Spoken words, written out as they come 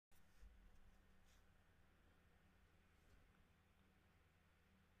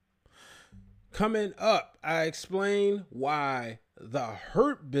Coming up, I explain why the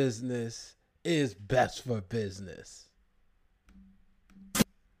Hurt Business is best for business.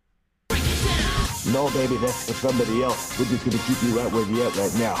 No, baby, that's for somebody else. We're just gonna keep you right where you're at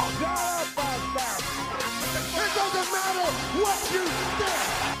right now. It doesn't matter what you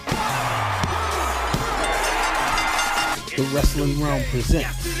think. The Wrestling Realm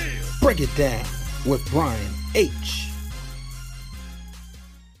presents Break It Down with Brian H.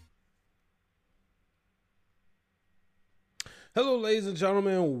 Hello, ladies and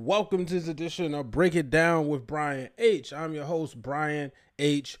gentlemen. Welcome to this edition of Break It Down with Brian H. I'm your host, Brian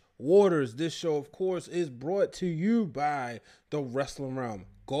H. Waters. This show, of course, is brought to you by the Wrestling Realm.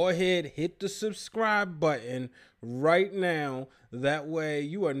 Go ahead, hit the subscribe button right now. That way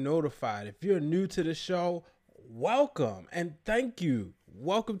you are notified. If you're new to the show, welcome and thank you.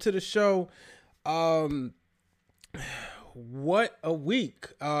 Welcome to the show. What a week.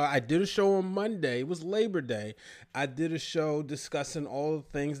 I did a show on Monday. It was Labor Day. I did a show discussing all the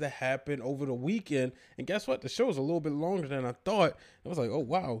things that happened over the weekend. And guess what? The show was a little bit longer than I thought. I was like, oh,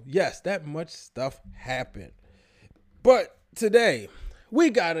 wow. Yes, that much stuff happened. But today, we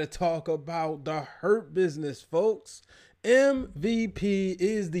got to talk about the Hurt Business, folks. MVP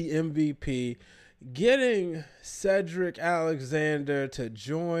is the MVP. Getting Cedric Alexander to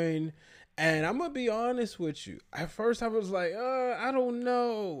join. And I'm going to be honest with you. At first, I was like, I don't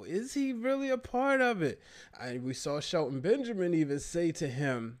know. Is he really a part of it? We saw Shelton Benjamin even say to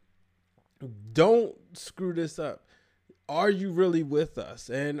him, don't screw this up. Are you really with us?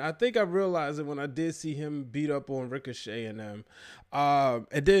 And I think I realized it when I did see him beat up on Ricochet and them.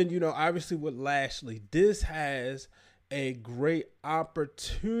 And then, obviously with Lashley, this has a great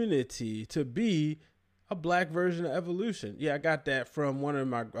opportunity to be a black version of Evolution. Yeah, I got that from one of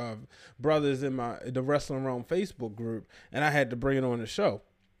my brothers in the Wrestling Realm Facebook group, and I had to bring it on the show.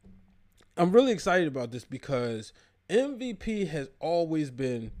 I'm really excited about this because MVP has always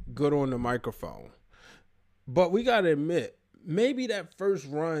been good on the microphone. But we got to admit, maybe that first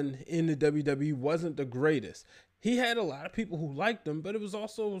run in the WWE wasn't the greatest. He had a lot of people who liked him, but it was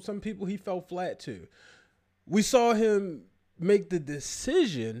also some people he fell flat to. We saw him make the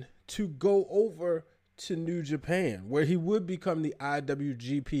decision to go over to New Japan, where he would become the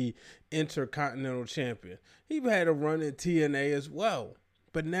IWGP Intercontinental Champion. He had a run in TNA as well.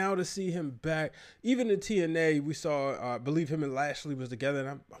 But now to see him back, even in TNA, we saw, I believe him and Lashley was together, and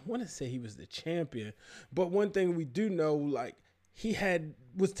I want to say he was the champion. But one thing we do know, he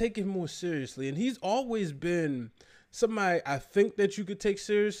was taken more seriously, and he's always been somebody I think that you could take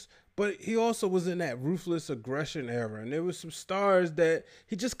serious. But he also was in that ruthless aggression era, and there was some stars that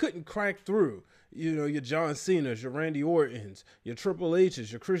he just couldn't crack through. Your John Cena's, your Randy Orton's, your Triple H's,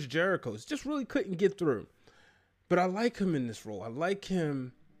 your Chris Jericho's, just really couldn't get through. But I like him in this role. I like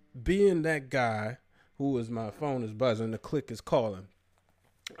him being that guy who is, my phone is buzzing, the click is calling.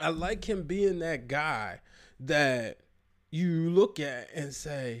 I like him being that guy that you look at and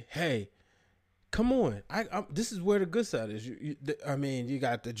say, hey, come on. This is where the good side is. You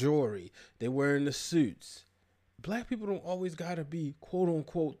got the jewelry. They're wearing the suits. Black people don't always got to be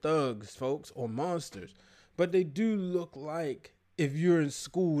quote-unquote thugs, folks, or monsters. But they do look like, if you're in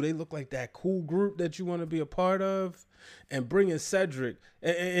school, they look like that cool group that you want to be a part of. And bringing Cedric,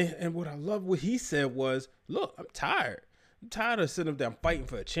 and what I love what he said was, look, I'm tired. I'm tired of sitting up there fighting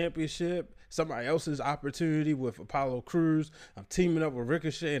for a championship, somebody else's opportunity with Apollo Crews. I'm teaming up with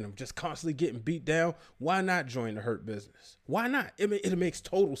Ricochet, and I'm just constantly getting beat down. Why not join the Hurt Business? Why not? It makes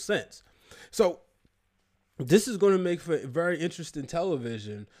total sense. So this is going to make for very interesting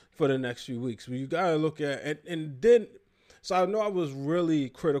television for the next few weeks. You got to look at, so I know I was really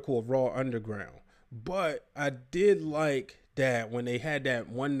critical of Raw Underground, but I did like that when they had that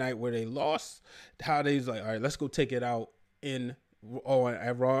one night where they lost, how they was like, all right, let's go take it out at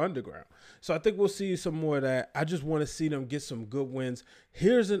Raw Underground. So I think we'll see some more of that. I just want to see them get some good wins.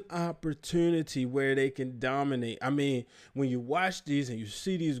 Here's an opportunity where they can dominate. I mean, when you watch these and you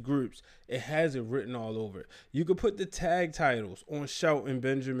see these groups, it has it written all over it. You could put the tag titles on Shelton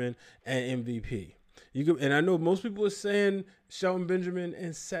Benjamin and MVP. And I know most people are saying Shelton Benjamin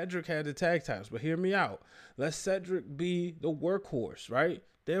and Cedric had the tag titles, but hear me out. Let Cedric be the workhorse, right?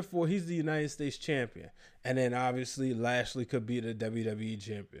 Therefore, he's the United States champion. And then obviously Lashley could be the WWE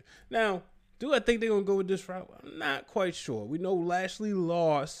champion. Now, do I think they're going to go with this route? I'm not quite sure. We know Lashley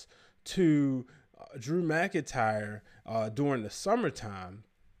lost to Drew McIntyre during the summertime.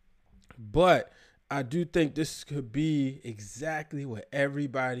 But I do think this could be exactly what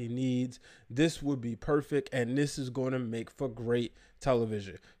everybody needs. This would be perfect, and this is going to make for great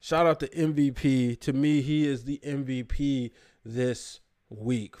television. Shout out to MVP. To me, he is the MVP this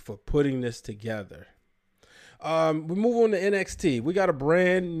week for putting this together. We move on to NXT. We got a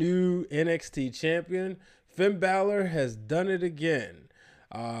brand new NXT champion. Finn Balor has done it again.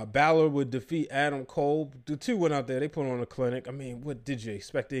 Balor would defeat Adam Cole. The two went out there. They put on a clinic. I mean, what did you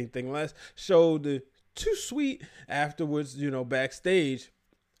expect? Anything less? Showed the Too Sweet afterwards, backstage.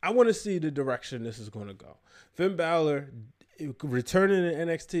 I want to see the direction this is going to go. Finn Balor returning to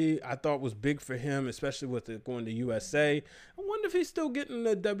NXT, I thought was big for him, especially with it going to USA. I wonder if he's still getting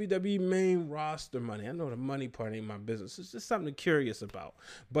the WWE main roster money. I know the money part ain't my business. It's just something curious about.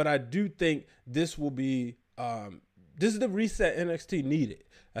 But I do think this will be this is the reset NXT needed.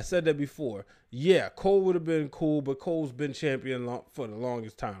 I said that before. Yeah, Cole would have been cool, but Cole's been champion for the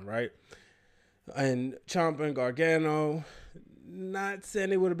longest time, right? And Ciampa and Gargano, not saying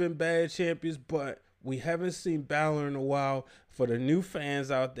they would have been bad champions, but we haven't seen Balor in a while. For the new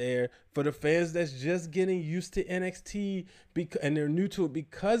fans out there, for the fans that's just getting used to NXT and they're new to it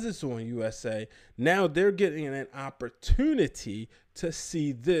because it's on USA, now they're getting an opportunity to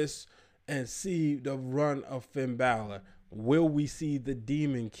see this and see the run of Finn Balor. Will we see the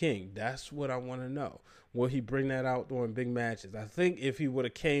Demon King? That's what I want to know. Will he bring that out during big matches? I think if he would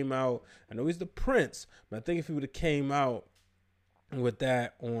have came out, I know he's the Prince, but I think if he would have came out with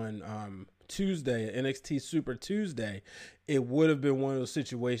that on Tuesday, NXT Super Tuesday, it would have been one of those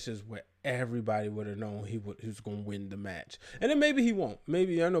situations where everybody would have known he was going to win the match. And then maybe he won't.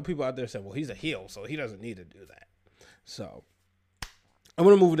 Maybe I know people out there say, well, he's a heel, so he doesn't need to do that. So I'm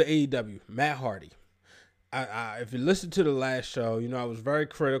going to move to AEW. Matt Hardy. If you listen to the last show, I was very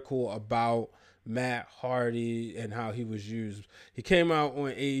critical about Matt Hardy and how he was used. He came out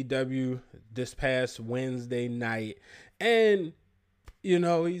on AEW this past Wednesday night, and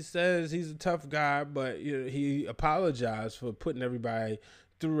he says he's a tough guy, but he apologized for putting everybody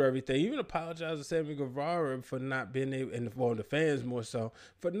through everything. He even apologized to Sammy Guevara for not being able, and for the fans more so,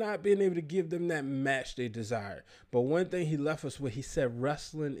 for not being able to give them that match they desired. But one thing he left us with, he said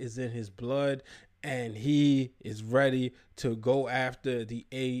wrestling is in his blood, and he is ready to go after the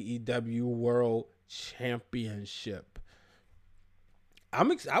AEW World Championship. I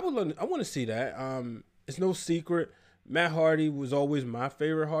want to see that. It's no secret. Matt Hardy was always my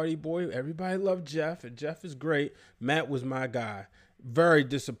favorite Hardy boy. Everybody loved Jeff, and Jeff is great. Matt was my guy. Very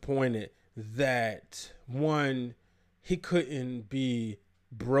disappointed that, one, he couldn't be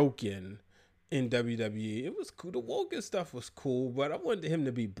broken in WWE. It was cool. The Woken stuff was cool, but I wanted him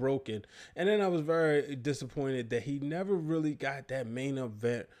to be broken. And then I was very disappointed that he never really got that main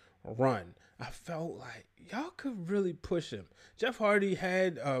event run. I felt like y'all could really push him. Jeff Hardy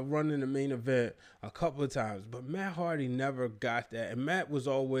had a run in the main event a couple of times, but Matt Hardy never got that. And Matt was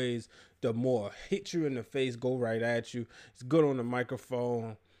always the more hit you in the face, go right at you. He's good on the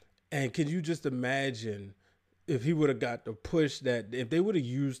microphone. And can you just imagine if he would have got the push that, if they would have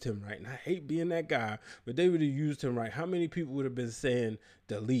used him right, and I hate being that guy, but they would have used him right, how many people would have been saying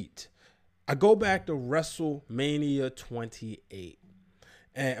delete? I go back to WrestleMania 28.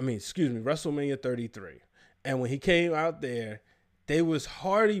 WrestleMania 33. And when he came out there, they was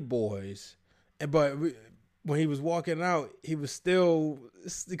Hardy Boys. But when he was walking out, he was still,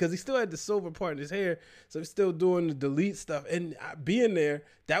 because he still had the silver part in his hair, so he's still doing the delete stuff. And being there,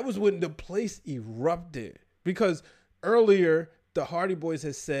 that was when the place erupted. Because earlier, the Hardy Boys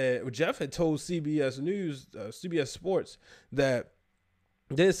had said, Jeff had told CBS News, CBS Sports, that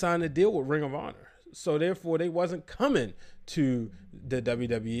they had signed a deal with Ring of Honor. So therefore, they wasn't coming to the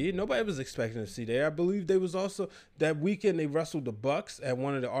WWE. Nobody was expecting to see there. I believe they was also, that weekend they wrestled the Bucks at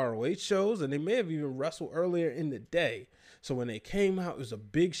one of the ROH shows, and they may have even wrestled earlier in the day. So when they came out, it was a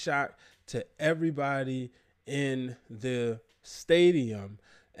big shock to everybody in the stadium.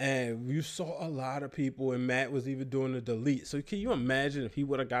 And you saw a lot of people, and Matt was even doing the delete. So can you imagine if he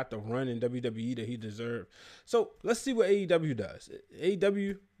would have got the run in WWE that he deserved? So let's see what AEW does.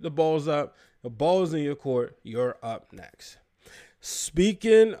 AEW, the ball's up. The ball's in your court. You're up next.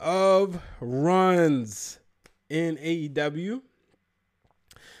 Speaking of runs in AEW,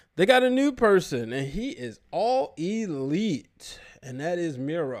 they got a new person, and he is all elite, and that is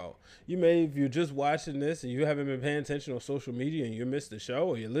Miro. You may, if you're just watching this and you haven't been paying attention on social media and you missed the show,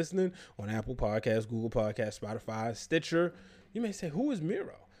 or you're listening on Apple Podcasts, Google Podcasts, Spotify, Stitcher, you may say, who is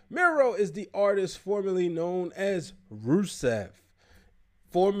Miro? Miro is the artist formerly known as Rusev.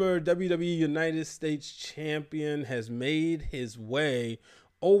 Former WWE United States champion, has made his way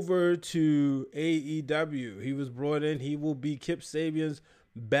over to AEW. He was brought in. He will be Kip Sabian's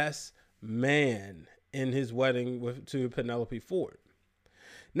best man in his wedding to Penelope Ford.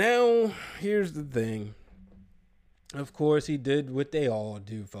 Now, here's the thing. Of course, he did what they all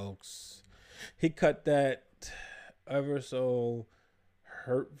do, folks. He cut that ever so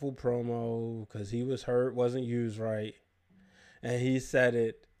hurtful promo because he was hurt, wasn't used right. And he said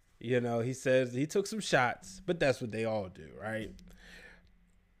it, he says he took some shots, but that's what they all do, right?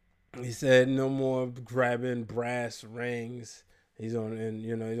 He said no more grabbing brass rings. He's on, and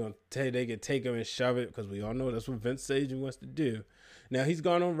he's gonna they can take him and shove it because we all know that's what Vince Sagan wants to do. Now he's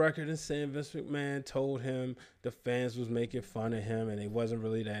gone on record and saying Vince McMahon told him the fans was making fun of him and they wasn't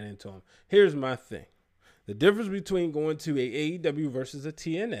really that into him. Here's my thing: the difference between going to a AEW versus a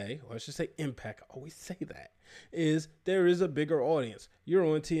TNA, or I should say Impact, I always say that, is there is a bigger audience. You're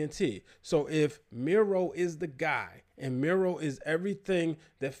on TNT, so if Miro is the guy and Miro is everything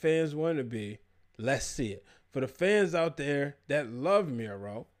that fans want to be, let's see it. For the fans out there that love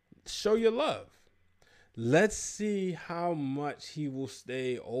Miro, show your love. Let's see how much he will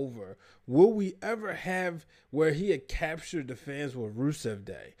stay over. Will we ever have where he had captured the fans with Rusev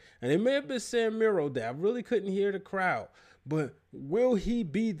Day? And they may have been saying Miro Day. I really couldn't hear the crowd. But will he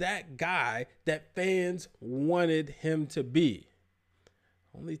be that guy that fans wanted him to be?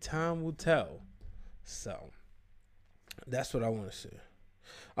 Only time will tell. So, that's what I want to see.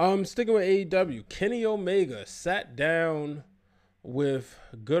 Sticking with AEW, Kenny Omega sat down with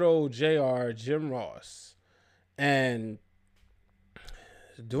good old JR, Jim Ross, and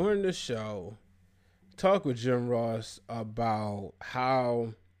during the show, talked with Jim Ross about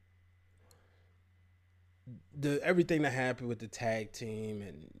how everything that happened with the tag team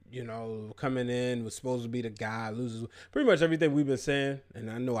and, coming in was supposed to be the guy, loses, pretty much everything we've been saying,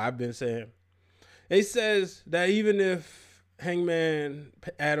 and I know I've been saying. He says that even if Hangman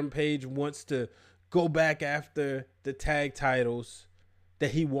Adam Page wants to go back after the tag titles,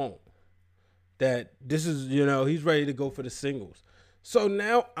 that he won't. That this is, he's ready to go for the singles. So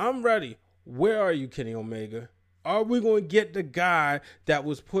now I'm ready. Where are you, Kenny Omega? Are we going to get the guy that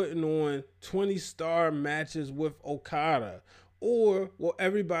was putting on 20-star matches with Okada? Or will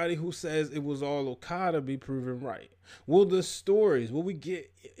everybody who says it was all Okada be proven right? Will we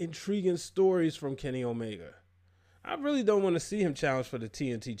get intriguing stories from Kenny Omega? I really don't want to see him challenge for the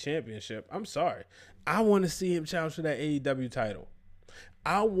TNT Championship. I'm sorry. I want to see him challenge for that AEW title.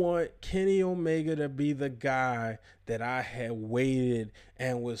 I want Kenny Omega to be the guy that I had waited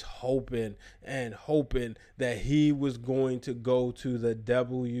and was hoping that he was going to go to the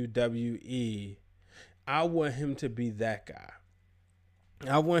WWE. I want him to be that guy.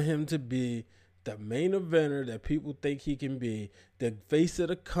 I want him to be the main eventer that people think he can be, the face of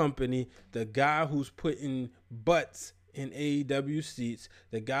the company, the guy who's putting butts in AEW seats,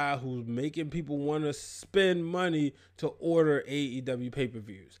 the guy who's making people want to spend money to order AEW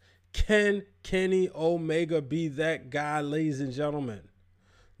pay-per-views. Can Kenny Omega be that guy, ladies and gentlemen?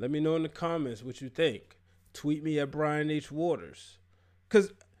 Let me know in the comments what you think. Tweet me at Brian H. Waters.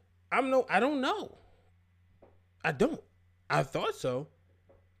 Because I don't know. I don't. I thought so,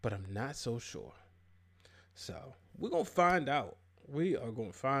 but I'm not so sure. So we're going to find out. We are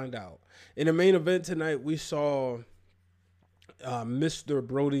going to find out. In the main event tonight, we saw Mr.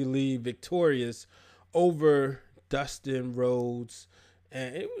 Brody Lee victorious over Dustin Rhodes.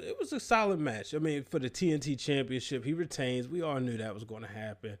 And it was a solid match. I mean, for the TNT Championship, he retains. We all knew that was going to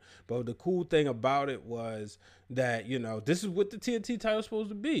happen. But the cool thing about it was that, this is what the TNT title is supposed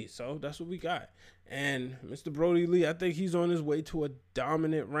to be. So that's what we got. And Mr. Brody Lee, I think he's on his way to a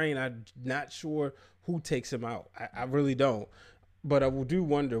dominant reign. I'm not sure who takes him out. I really don't. But I do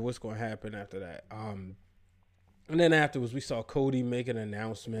wonder what's going to happen after that. And then afterwards, we saw Cody make an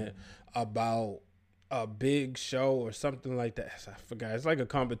announcement about a big show or something like that. I forgot. It's like a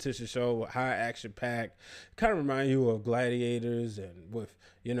competition show, high action pack. Kind of remind you of Gladiators, and with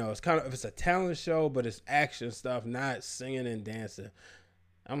it's a talent show, but it's action stuff, not singing and dancing.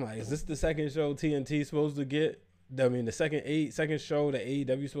 I'm like, is this the second show TNT supposed to get? I mean, the second show that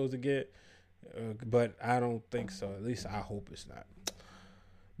AEW supposed to get, but I don't think so. At least I hope it's not.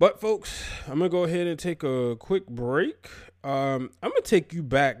 But folks, I'm gonna go ahead and take a quick break. I'm gonna take you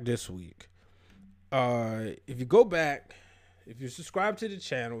back this week. If you go back, if you subscribe to the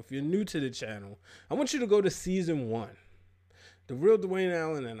channel, if you're new to the channel, I want you to go to season 1. The Real Dwayne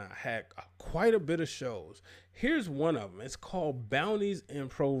Allen and I had quite a bit of shows. Here's one of them. It's called Bounties in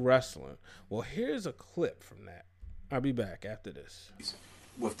Pro Wrestling. Well, here's a clip from that. I'll be back after this.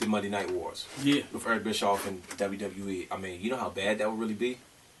 With the Monday Night Wars. Yeah. With Eric Bischoff and WWE. I mean, you know how bad that would really be?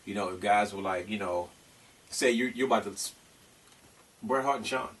 If guys were like, say you're about to Bret Hart and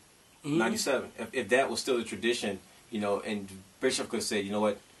Shawn. 97. If that was still a tradition, and Bischoff could have said, you know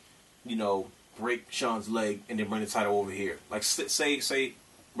what, break Shawn's leg and then bring the title over here. Like, say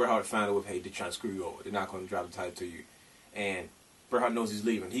Bret Hart found out with, hey, they're trying to screw you over. They're not going to drop the title to you. And Bret Hart knows he's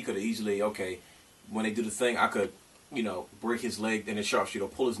leaving. He could have easily, okay, when they do the thing, I could break his leg in a sharpshooter,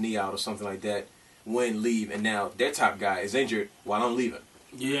 pull his knee out or something like that, win, leave, and now their top guy is injured while I'm leaving.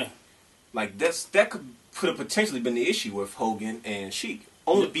 Yeah. Like, that could have potentially been the issue with Hogan and Sheik.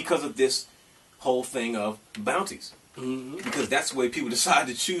 Only because of this whole thing of bounties. Mm-hmm. Because that's the way people decide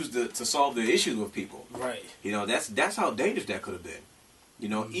to choose to solve their issues with people. Right. That's how dangerous that could have been.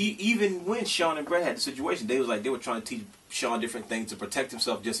 Even when Shawn and Bret had the situation, they were trying to teach Shawn different things to protect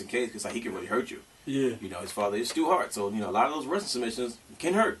himself just in case, because he can really hurt you. Yeah. His father is Stu Hart, so a lot of those wrestling submissions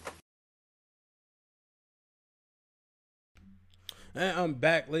can hurt. And I'm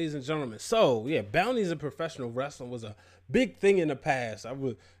back, ladies and gentlemen. So yeah, bounties in professional wrestling was a big thing in the past. I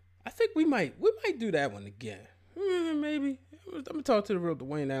think we might do that one again. Maybe. I'm gonna talk to the real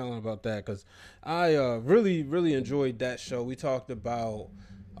Dwayne Allen about that, because I really, really enjoyed that show. We talked about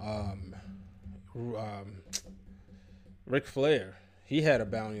Ric Flair. He had a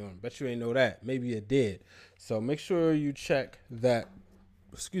bounty on him. Bet you ain't know that. Maybe it did. So make sure you check that.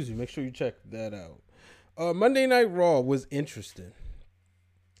 Make sure you check that out. Monday Night Raw was interesting.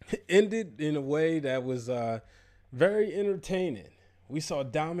 It ended in a way that was very entertaining. We saw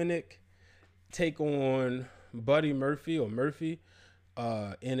Dominic take on Buddy Murphy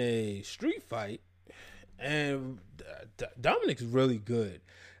in a street fight, and Dominic's really good.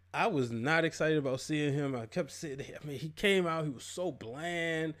 I was not excited about seeing him. I kept sitting there. I mean, he came out, he was so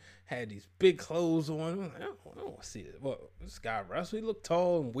bland, had these big clothes on. I'm like, I don't want to see this. Well, this guy wrestle. He looked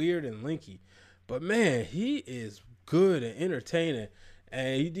tall and weird and lanky, but man, he is good and entertaining.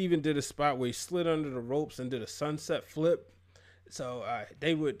 And he even did a spot where he slid under the ropes and did a sunset flip. So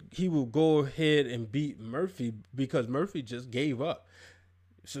he would go ahead and beat Murphy because Murphy just gave up.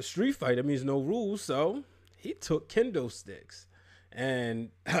 It's a street fight. That means no rules. So he took kendo sticks.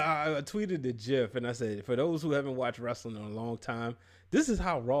 And I tweeted the GIF and I said, for those who haven't watched wrestling in a long time, this is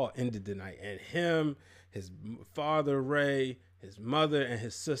how Raw ended the night. And him, his father, Ray, his mother, and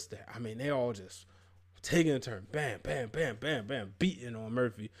his sister, I mean, they all just taking a turn. Bam, bam, bam, bam, bam, beating on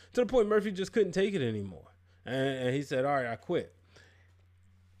Murphy. To the point Murphy just couldn't take it anymore. And he said, all right, I quit.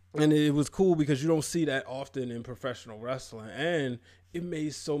 And it was cool because you don't see that often in professional wrestling. And it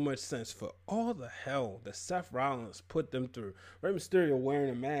made so much sense for all the hell that Seth Rollins put them through. Rey Mysterio wearing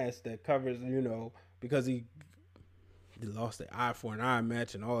a mask that covers, because he lost the eye for an eye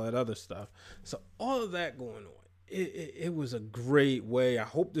match and all that other stuff. So all of that going on. It was a great way. I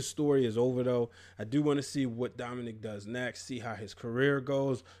hope the story is over, though. I do want to see what Dominic does next, see how his career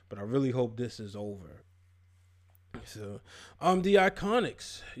goes. But I really hope this is over. So, the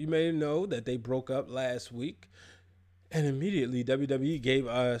Iconics, you may know that they broke up last week, and immediately WWE gave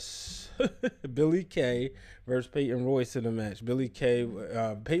us Billie Kay versus Peyton Royce in the match.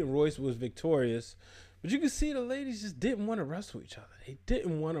 Peyton Royce was victorious, but you can see the ladies just didn't want to wrestle each other. They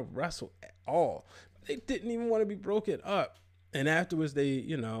didn't want to wrestle at all. They didn't even want to be broken up. And afterwards,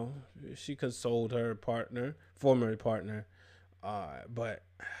 she consoled her former partner, but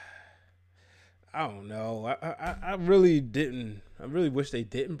I don't know. I really didn't. I really wish they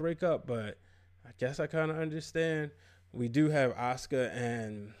didn't break up, but I guess I kind of understand. We do have Asuka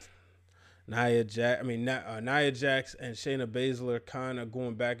and Nia Jax and Shayna Baszler kind of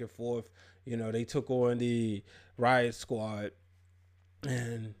going back and forth. They took on the Riot Squad,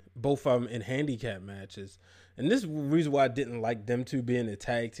 and both of them in handicap matches. And this is the reason why I didn't like them two being the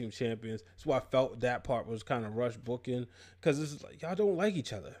tag team champions. That's why I felt that part was kind of rush booking, because it's like y'all don't like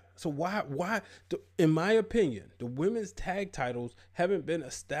each other. So why? In my opinion, the women's tag titles haven't been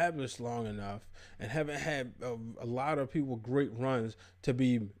established long enough and haven't had a lot of people with great runs to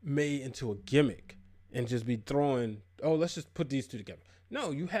be made into a gimmick and just be throwing, let's just put these two together. No,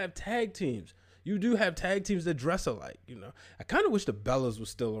 you have tag teams. You do have tag teams that dress alike. I kind of wish the Bellas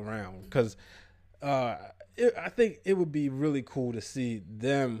was still around, because I think it would be really cool to see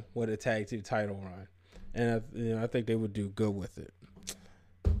them with a tag team title run, and I think they would do good with it.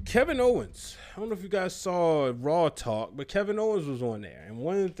 Kevin Owens. I don't know if you guys saw Raw Talk, but Kevin Owens was on there, and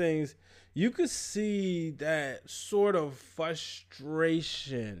one of the things you could see that sort of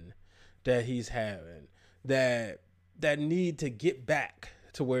frustration that he's having, that need to get back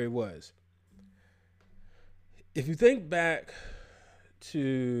to where he was. If you think back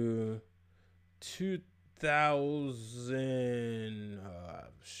to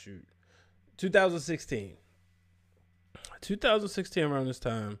 2016 around this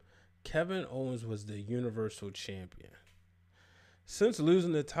time, Kevin Owens was the Universal Champion. Since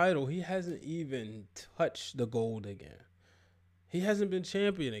losing the title, he hasn't even touched the gold again. He hasn't been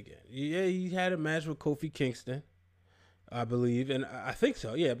champion again. Yeah, he had a match with Kofi Kingston, I believe, and I think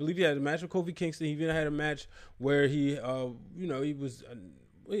so. Yeah, I believe he had a match with Kofi Kingston. He even had a match where he was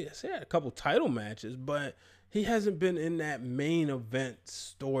he had a couple title matches, but he hasn't been in that main event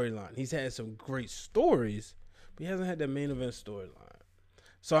storyline. He's had some great stories, but he hasn't had that main event storyline.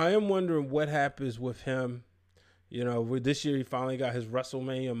 So I am wondering what happens with him. You know, with this year he finally got his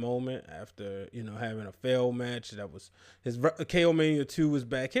WrestleMania moment after, you know, having a failed match. That was his KO Mania 2 was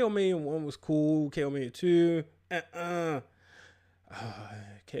bad. KO Mania 1 was cool. KO Mania 2, KO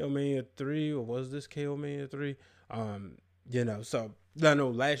Mania 3, or was this KO Mania 3? You know, so I know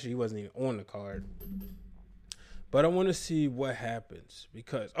last year he wasn't even on the card. But I want to see what happens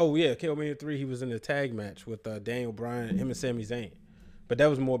because, KO Mania 3, he was in a tag match with Daniel Bryan, him and Sami Zayn. But that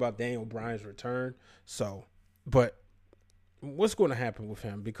was more about Daniel Bryan's return. So, but what's going to happen with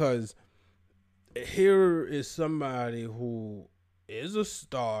him? Because here is somebody who is a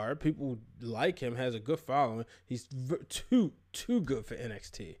star. People like him, has a good following. He's too good for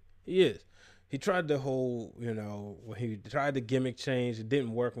NXT. He is. He tried the whole, you know, when he tried the gimmick change. It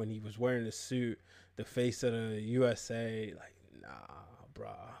didn't work when he was wearing the suit, the face of the USA. Like, nah,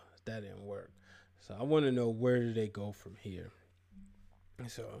 brah, that didn't work. So I want to know, where do they go from here?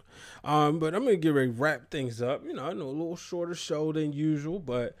 So, but I'm going to get ready to wrap things up. You know, I know a little shorter show than usual,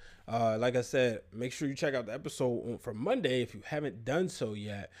 but like I said, make sure you check out the episode from Monday if you haven't done so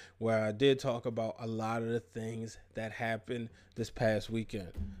yet, where I did talk about a lot of the things that happened this past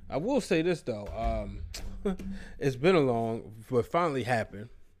weekend. I will say this, though. It's been a long, but finally happened.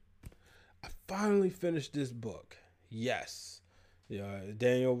 I finally finished this book. Yes. Yeah,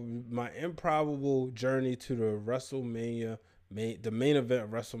 Daniel, my improbable journey to the WrestleMania, the main event of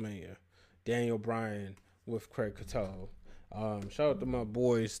WrestleMania, Daniel Bryan with Craig Catulo. Shout out to my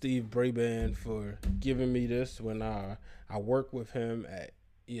boy Steve Braban for giving me this when I worked with him at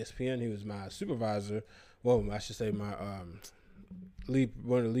ESPN. He was my supervisor. Well, I should say my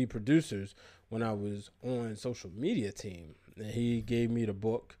one of the lead producers when I was on social media team. And he gave me the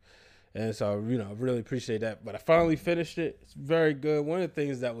book. And so, you know, I really appreciate that. But I finally finished it. It's very good. One of the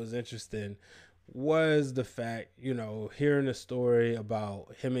things that was interesting was the fact, you know, hearing the story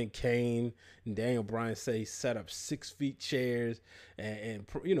about him and Kane and Daniel Bryan say set up 6 feet chairs and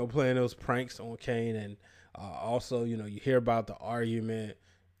you know, playing those pranks on Kane. And also, you know, you hear about the argument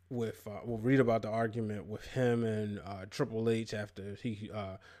with, we'll read about the argument with him and Triple H after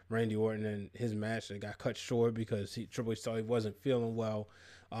Randy Orton and his match that got cut short because Triple H thought he wasn't feeling well.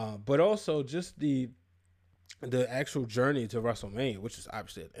 But also just the actual journey to WrestleMania, which is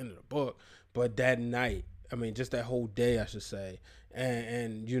obviously at the end of the book, but that night, I mean, just that whole day, I should say,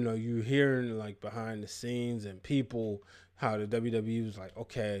 and you know, you hearing like behind the scenes and people, how the WWE was like,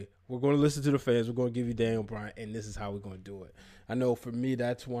 okay, we're going to listen to the fans, we're going to give you Daniel Bryan, and this is how we're going to do it. I know for me,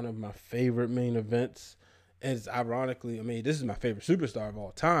 that's one of my favorite main events. And it's ironically, I mean, this is my favorite superstar of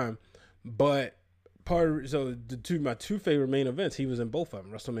all time, but my two favorite main events, he was in both of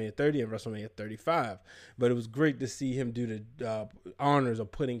them, WrestleMania 30 and WrestleMania 35. But it was great to see him do the honors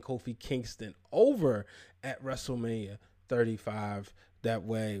of putting Kofi Kingston over at WrestleMania 35. That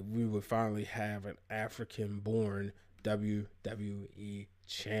way, we would finally have an African-born WWE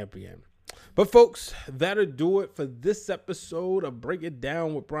champion. But folks, that'll do it for this episode of Break It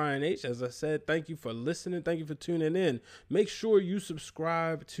Down with Brian H. As I said, thank you for listening. Thank you for tuning in. Make sure you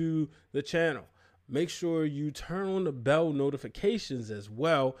subscribe to the channel. Make sure you turn on the bell notifications as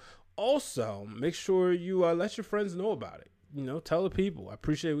well. Also, make sure you let your friends know about it. You know, tell the people. I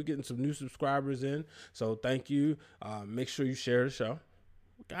appreciate we getting some new subscribers in. So thank you. Make sure you share the show.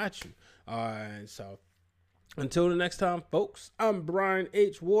 Got you. So until the next time, folks, I'm Brian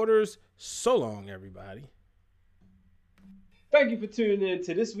H. Waters. So long, everybody. Thank you for tuning in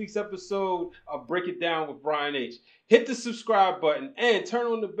to this week's episode of Break It Down with Brian H. Hit the subscribe button and turn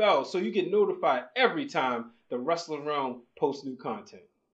on the bell so you get notified every time the Wrestling Realm posts new content.